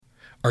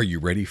Are you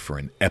ready for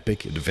an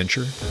epic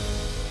adventure?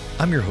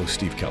 I'm your host,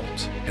 Steve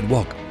Kellums, and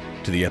welcome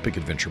to the Epic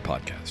Adventure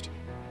Podcast.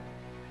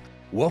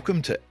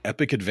 Welcome to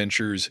Epic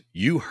Adventures.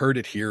 You heard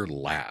it here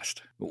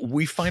last.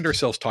 We find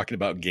ourselves talking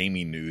about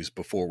gaming news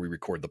before we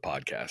record the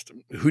podcast.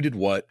 Who did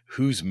what?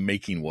 Who's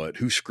making what?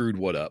 Who screwed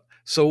what up?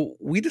 So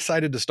we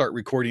decided to start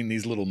recording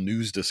these little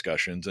news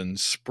discussions and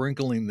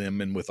sprinkling them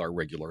in with our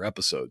regular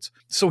episodes.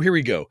 So here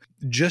we go.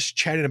 Just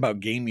chatting about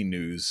gaming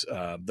news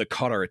that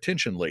caught our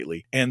attention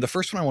lately. And the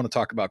first one I want to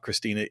talk about,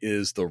 Christina,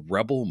 is the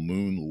Rebel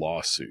Moon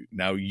lawsuit.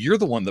 Now, you're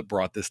the one that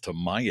brought this to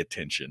my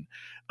attention.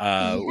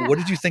 What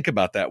did you think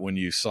about that when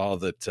you saw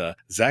that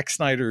Zack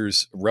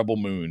Snyder's Rebel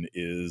Moon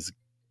is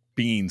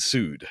being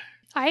sued?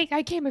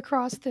 I came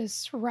across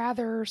this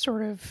rather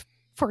sort of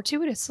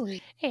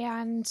fortuitously,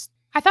 and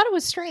I thought it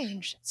was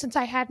strange since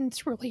I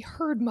hadn't really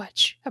heard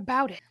much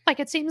about it. Like,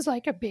 it seems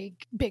like a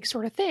big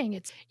sort of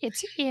thing.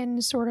 It's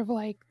in sort of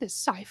like this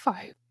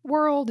sci-fi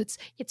world.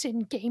 It's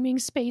in gaming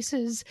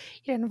spaces.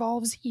 It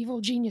involves Evil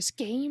Genius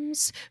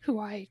Games, who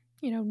I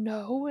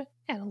know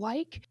and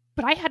like.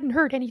 But I hadn't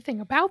heard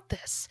anything about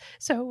this.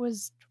 So it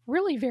was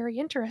really very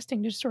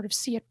interesting to sort of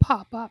see it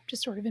pop up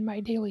just sort of in my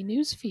daily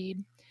news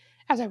feed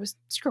as I was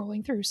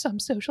scrolling through some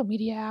social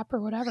media app or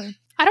whatever.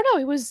 I don't know.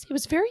 It was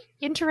very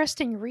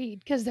interesting read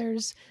because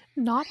there's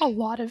not a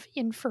lot of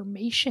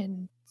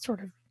information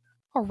sort of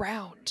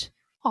around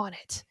on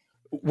it.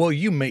 Well,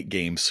 you make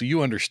games, so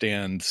you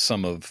understand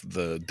some of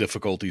the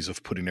difficulties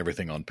of putting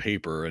everything on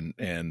paper.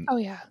 And oh,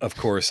 yeah. Of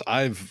course,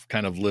 I've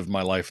kind of lived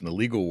my life in the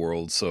legal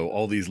world, so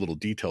all these little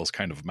details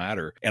kind of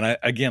matter. And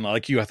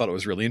like you, I thought it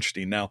was really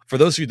interesting. Now, for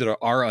those of you that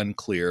are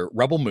unclear,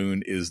 Rebel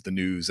Moon is the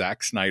new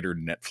Zack Snyder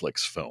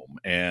Netflix film.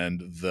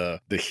 And the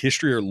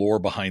history or lore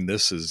behind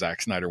this is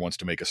Zack Snyder wants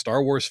to make a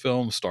Star Wars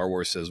film. Star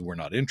Wars says, we're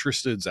not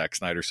interested. Zack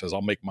Snyder says,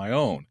 I'll make my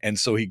own. And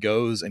so he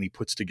goes and he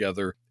puts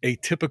together a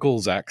typical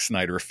Zack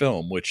Snyder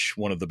film, which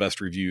one of the best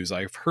reviews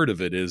I've heard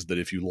of it is that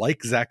if you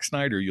like Zack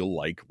Snyder, you'll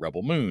like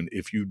Rebel Moon.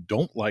 If you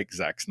don't like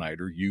Zack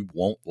Snyder, you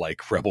won't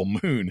like Rebel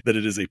Moon, that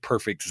it is a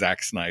perfect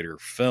Zack Snyder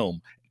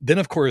film. Then,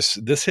 of course,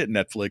 this hit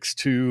Netflix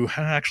to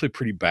actually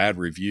pretty bad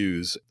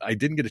reviews. I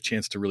didn't get a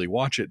chance to really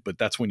watch it, but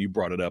that's when you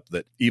brought it up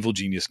that Evil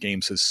Genius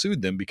Games has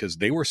sued them because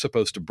they were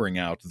supposed to bring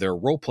out their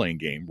role-playing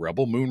game,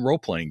 Rebel Moon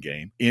role-playing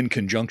game, in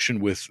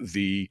conjunction with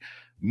the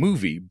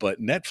movie,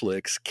 but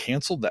Netflix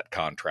canceled that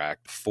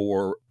contract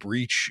for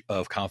breach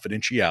of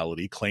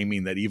confidentiality,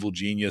 claiming that Evil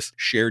Genius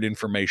shared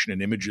information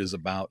and images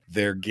about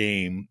their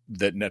game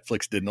that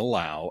Netflix didn't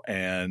allow,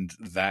 and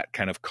that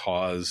kind of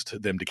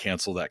caused them to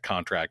cancel that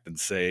contract and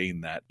saying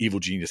that Evil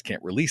Genius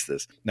can't release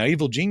this. Now,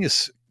 Evil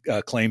Genius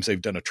claims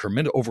they've done a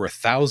tremendous over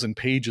 1,000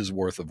 pages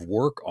worth of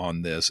work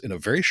on this in a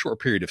very short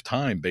period of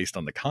time based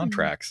on the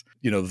contracts.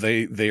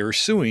 They are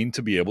suing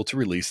to be able to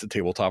release the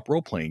tabletop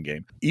role-playing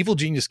game. Evil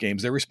Genius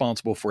Games, they're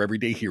responsible for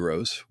Everyday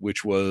Heroes,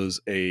 which was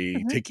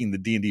taking the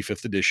D&D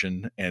 5th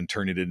edition and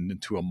turning it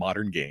into a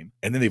modern game.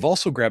 And then they've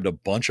also grabbed a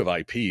bunch of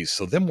IPs.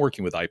 So them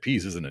working with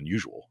IPs isn't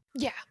unusual.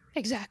 Yeah,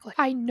 exactly.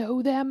 I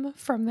know them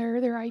from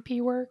their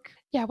IP work.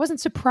 Yeah, I wasn't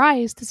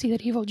surprised to see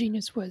that Evil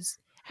Genius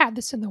had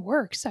this in the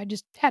works. I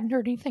just hadn't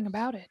heard anything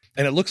about it.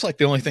 And it looks like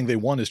the only thing they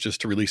want is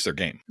just to release their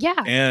game.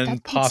 Yeah.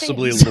 And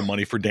possibly a little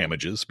money for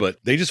damages, but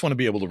they just want to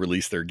be able to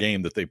release their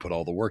game that they put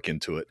all the work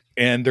into it.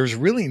 And there's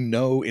really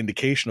no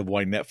indication of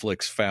why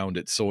Netflix found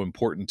it so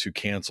important to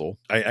cancel.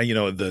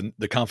 The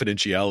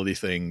confidentiality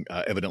thing,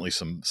 evidently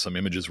some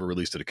images were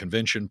released at a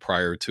convention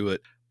prior to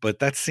it. But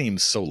that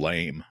seems so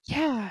lame.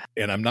 Yeah.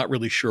 And I'm not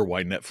really sure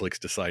why Netflix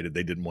decided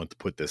they didn't want to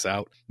put this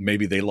out.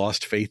 Maybe they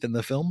lost faith in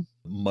the film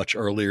much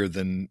earlier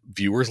than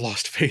viewers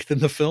lost faith in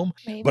the film.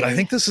 Maybe. But I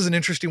think this is an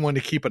interesting one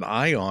to keep an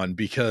eye on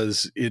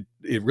because it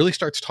really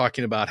starts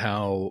talking about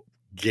how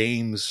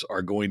games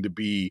are going to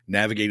be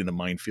navigating the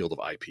minefield of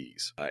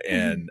IPs.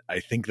 And I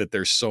think that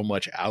there's so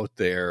much out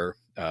there.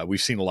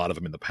 We've seen a lot of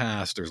them in the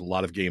past. There's a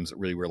lot of games that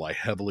really rely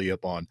heavily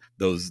upon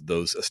those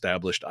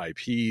established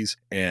IPs.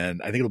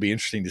 And I think it'll be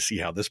interesting to see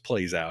how this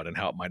plays out and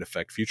how it might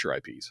affect future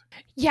IPs.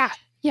 Yeah.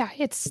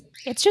 It's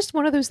just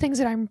one of those things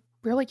that I'm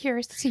really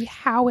curious to see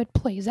how it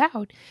plays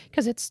out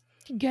because it's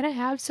going to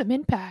have some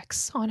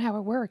impacts on how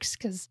it works.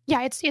 Because,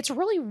 yeah, it's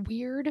really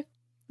weird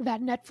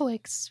that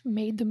Netflix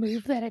made the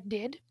move that it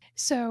did.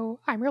 So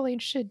I'm really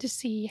interested to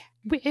see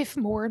if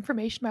more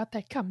information about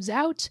that comes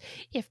out,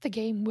 if the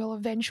game will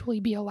eventually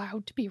be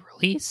allowed to be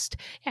released,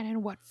 and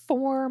in what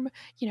form,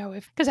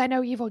 because I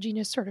know Evil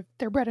Genius sort of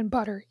their bread and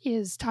butter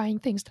is tying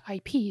things to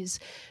IPs.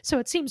 So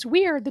it seems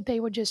weird that they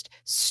would just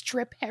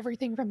strip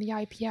everything from the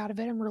IP out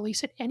of it and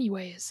release it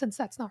anyways, since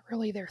that's not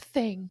really their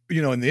thing.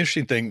 And the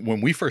interesting thing,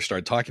 when we first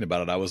started talking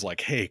about it, I was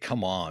like, hey,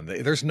 come on.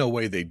 There's no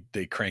way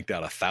they cranked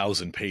out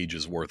 1,000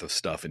 pages worth of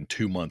stuff in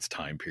 2 months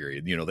time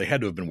period. They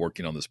had to have been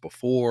working on this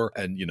before,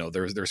 and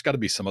there's got to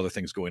be some other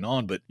things going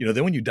on. But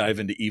then when you dive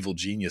into Evil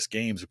Genius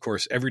Games, of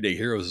course, Everyday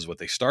Heroes is what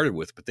they started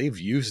with, but they've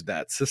used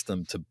that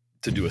system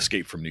to do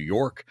Escape from New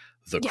York,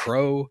 The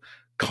Crow,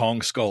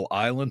 Kong Skull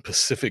Island,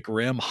 Pacific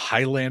Rim,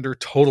 Highlander,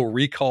 Total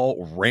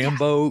Recall,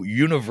 Rambo,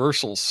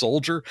 Universal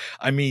Soldier.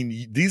 I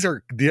mean,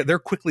 they're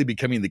quickly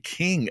becoming the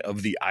king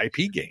of the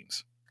IP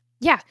games.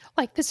 Yeah,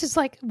 like this is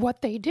like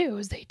what they do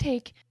is they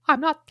take,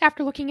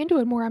 after looking into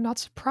it more, I'm not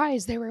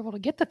surprised they were able to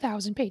get the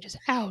 1,000 pages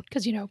out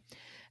because,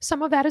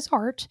 some of that is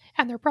art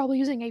and they're probably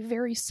using a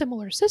very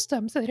similar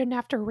system so they didn't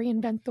have to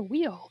reinvent the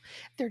wheel.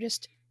 They're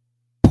just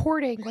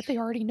porting what they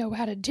already know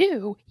how to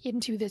do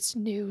into this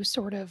new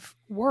sort of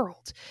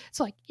world. It's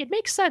like, it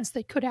makes sense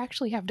they could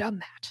actually have done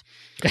that.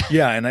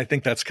 Yeah, and I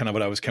think that's kind of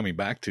what I was coming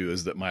back to,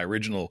 is that my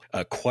original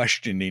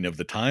questioning of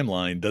the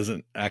timeline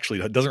doesn't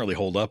really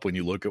hold up when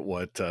you look at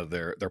what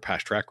their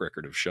past track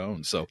record have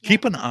shown. So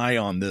keep an eye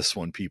on this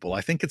one, people.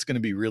 I think it's going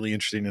to be really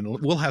interesting, and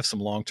we'll have some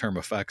long-term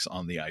effects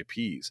on the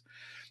IPs.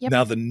 Yep.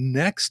 Now, the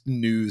next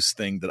news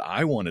thing that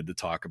I wanted to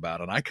talk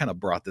about, and I kind of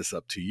brought this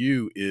up to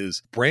you,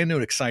 is brand new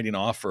and exciting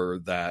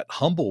offer that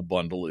Humble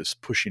Bundle is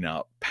pushing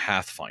out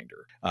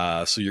Pathfinder.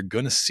 So you're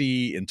going to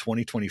see in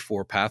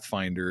 2024,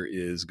 Pathfinder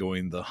is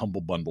going the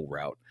Humble Bundle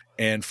route.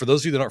 And for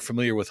those of you that aren't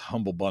familiar with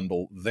Humble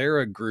Bundle, they're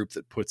a group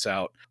that puts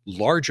out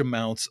large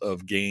amounts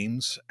of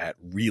games at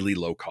really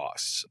low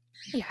costs,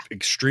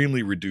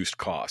 extremely reduced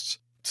costs.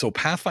 So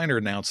Pathfinder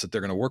announced that they're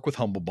going to work with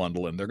Humble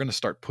Bundle and they're going to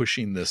start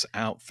pushing this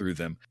out through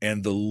them.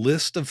 And the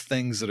list of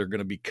things that are going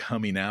to be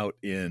coming out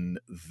in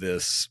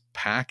this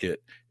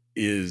packet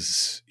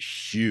is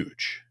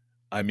huge.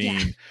 I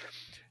mean,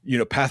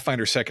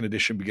 Pathfinder 2nd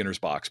Edition Beginner's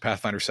Box,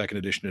 Pathfinder 2nd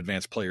Edition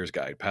Advanced Player's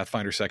Guide,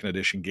 Pathfinder 2nd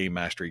Edition Game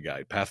Mastery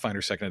Guide,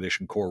 Pathfinder 2nd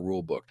Edition Core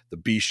Rulebook, the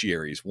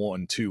Bestiaries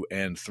 1, 2,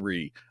 and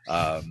 3,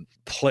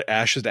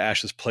 Ashes to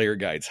Ashes Player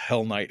Guides,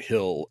 Hell Knight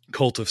Hill,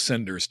 Cult of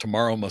Cinders,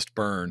 Tomorrow Must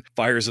Burn,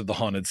 Fires of the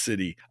Haunted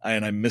City,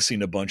 and I'm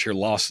missing a bunch here.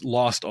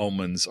 Lost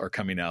Omens are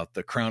coming out,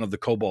 The Crown of the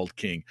Kobold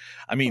King.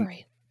 I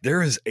mean,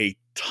 there is a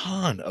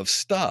ton of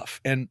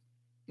stuff. And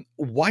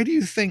why do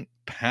you think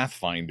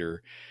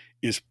Pathfinder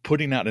is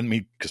putting out,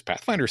 because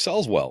Pathfinder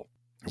sells well.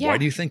 Yeah. Why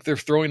do you think they're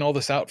throwing all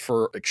this out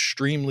for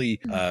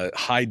extremely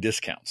high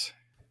discounts?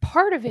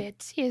 Part of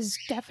it is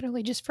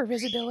definitely just for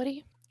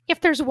visibility. If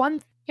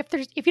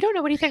you don't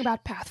know anything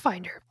about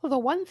Pathfinder, the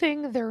one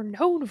thing they're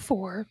known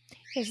for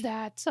is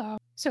that,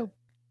 so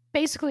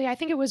basically, I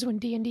think it was when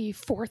D&D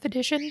 4th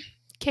edition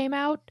came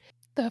out,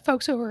 the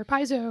folks over at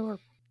Paizo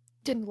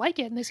didn't like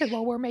it, and they said,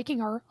 well, we're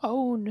making our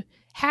own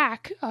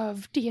hack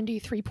of D&D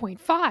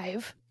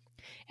 3.5,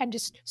 and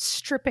just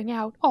stripping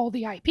out all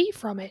the IP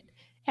from it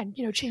and,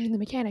 changing the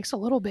mechanics a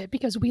little bit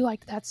because we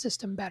liked that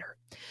system better.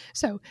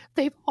 So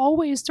they've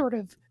always sort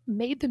of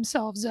made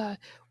themselves,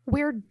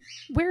 we're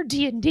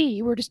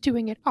D&D, we're just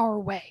doing it our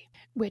way,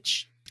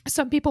 which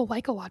some people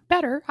like a lot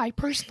better. I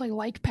personally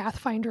like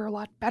Pathfinder a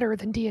lot better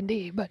than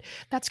D&D, but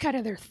that's kind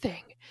of their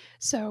thing.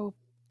 So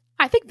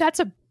I think that's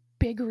a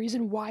big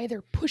reason why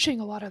they're pushing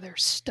a lot of their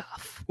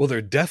stuff. Well,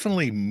 they're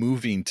definitely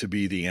moving to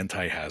be the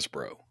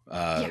anti-Hasbro.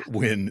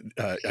 When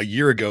a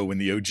year ago, when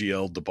the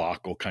OGL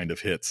debacle kind of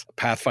hits,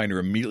 Pathfinder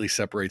immediately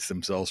separates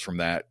themselves from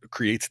that,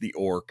 creates the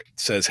orc,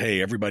 says,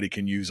 hey, everybody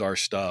can use our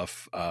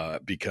stuff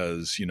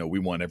because, we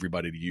want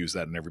everybody to use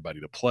that and everybody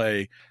to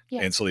play.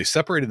 Yeah. And so they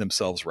separated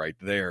themselves right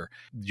there.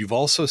 You've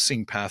also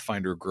seen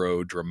Pathfinder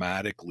grow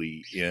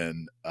dramatically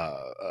in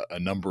a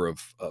number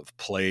of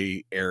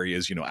play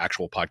areas,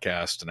 actual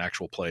podcasts and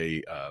actual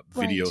play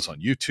videos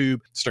on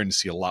YouTube. Starting to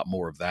see a lot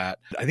more of that.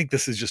 I think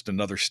this is just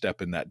another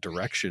step in that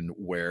direction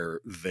where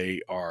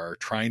they are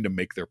trying to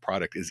make their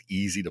product as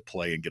easy to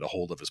play and get a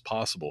hold of as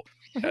possible.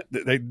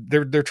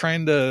 They're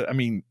trying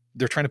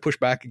to push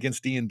back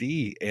against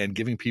D&D and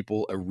giving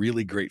people a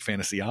really great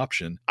fantasy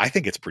option. I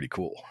think it's pretty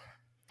cool.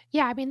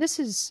 Yeah, this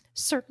is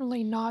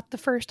certainly not the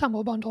first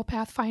Humble Bundle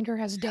Pathfinder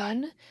has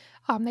done.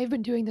 They've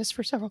been doing this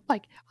for several,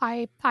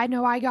 I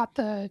know I got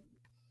the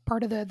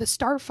part of the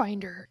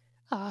Starfinder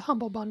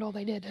Humble Bundle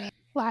they did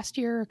last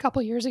year, a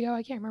couple years ago,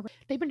 I can't remember.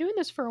 They've been doing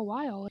this for a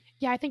while.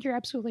 Yeah, I think you're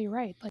absolutely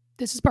right.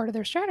 This is part of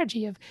their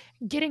strategy of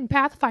getting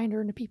Pathfinder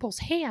into people's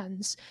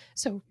hands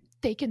so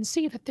they can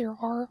see that there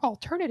are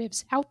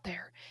alternatives out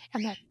there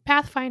and that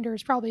Pathfinder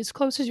is probably as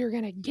close as you're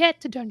going to get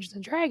to Dungeons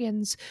 &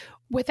 Dragons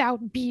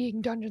without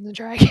being Dungeons &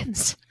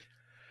 Dragons.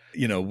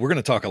 We're going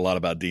to talk a lot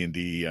about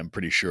D&D, I'm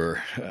pretty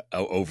sure,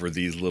 over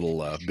these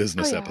little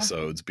business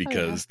episodes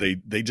because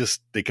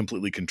they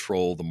completely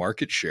control the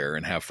market share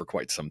and have for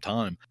quite some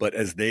time. But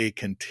as they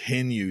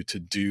continue to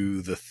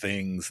do the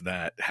things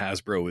that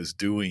Hasbro is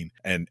doing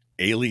and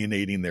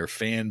alienating their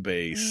fan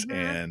base,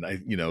 and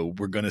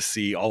we're going to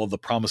see all of the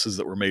promises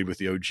that were made with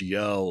the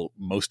OGL,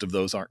 most of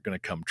those aren't going to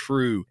come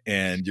true,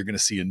 and you're going to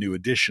see a new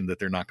edition that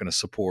they're not going to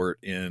support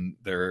in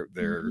their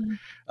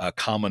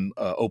common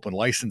open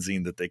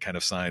licensing that they kind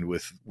of signed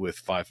with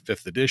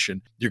 5th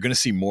edition. You're going to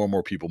see more and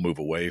more people move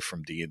away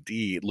from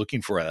D&D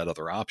looking for that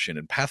other option,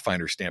 and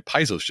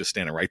Paizo's just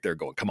standing right there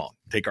going, come on,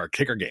 take our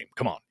game,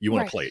 come on, you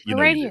want to play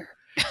it, here.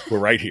 we're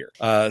right here.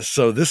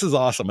 So this is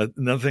awesome.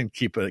 Another thing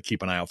to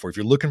keep an eye out for. If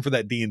you're looking for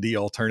that D&D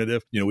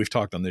alternative, we've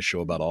talked on this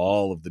show about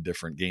all of the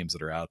different games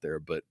that are out there,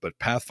 but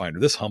Pathfinder,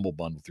 this Humble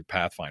Bundle through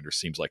Pathfinder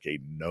seems like a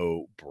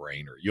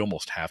no-brainer. You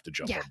almost have to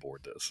jump on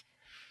board this.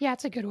 Yeah,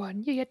 it's a good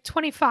one. You get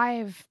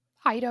 25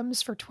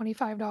 items for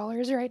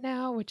 $25 right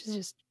now, which is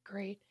just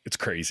great. It's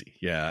crazy.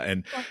 Yeah.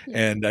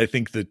 And I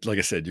think that, like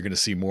I said, you're going to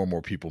see more and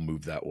more people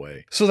move that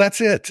way. So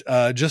that's it.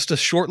 Just a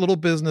short little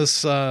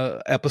business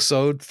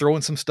episode,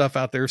 throwing some stuff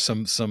out there,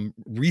 some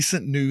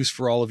recent news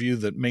for all of you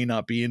that may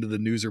not be into the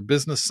news or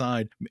business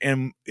side.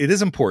 And it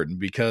is important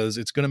because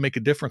it's going to make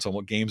a difference on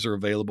what games are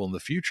available in the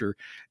future.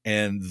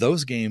 And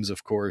those games,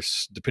 of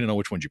course, depending on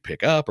which ones you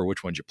pick up or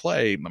which ones you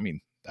play, I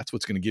mean, that's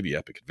what's going to give you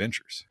epic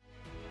adventures.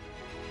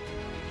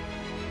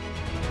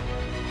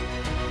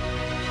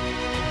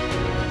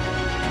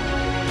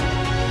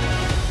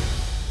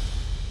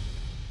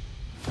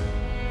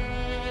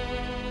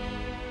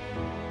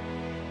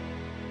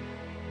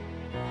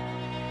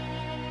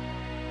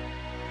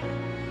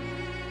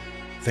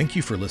 Thank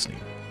you for listening.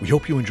 We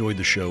hope you enjoyed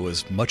the show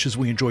as much as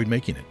we enjoyed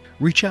making it.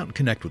 Reach out and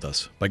connect with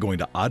us by going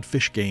to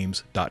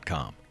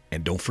oddfishgames.com.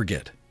 And don't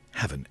forget,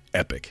 have an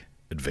epic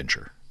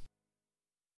adventure.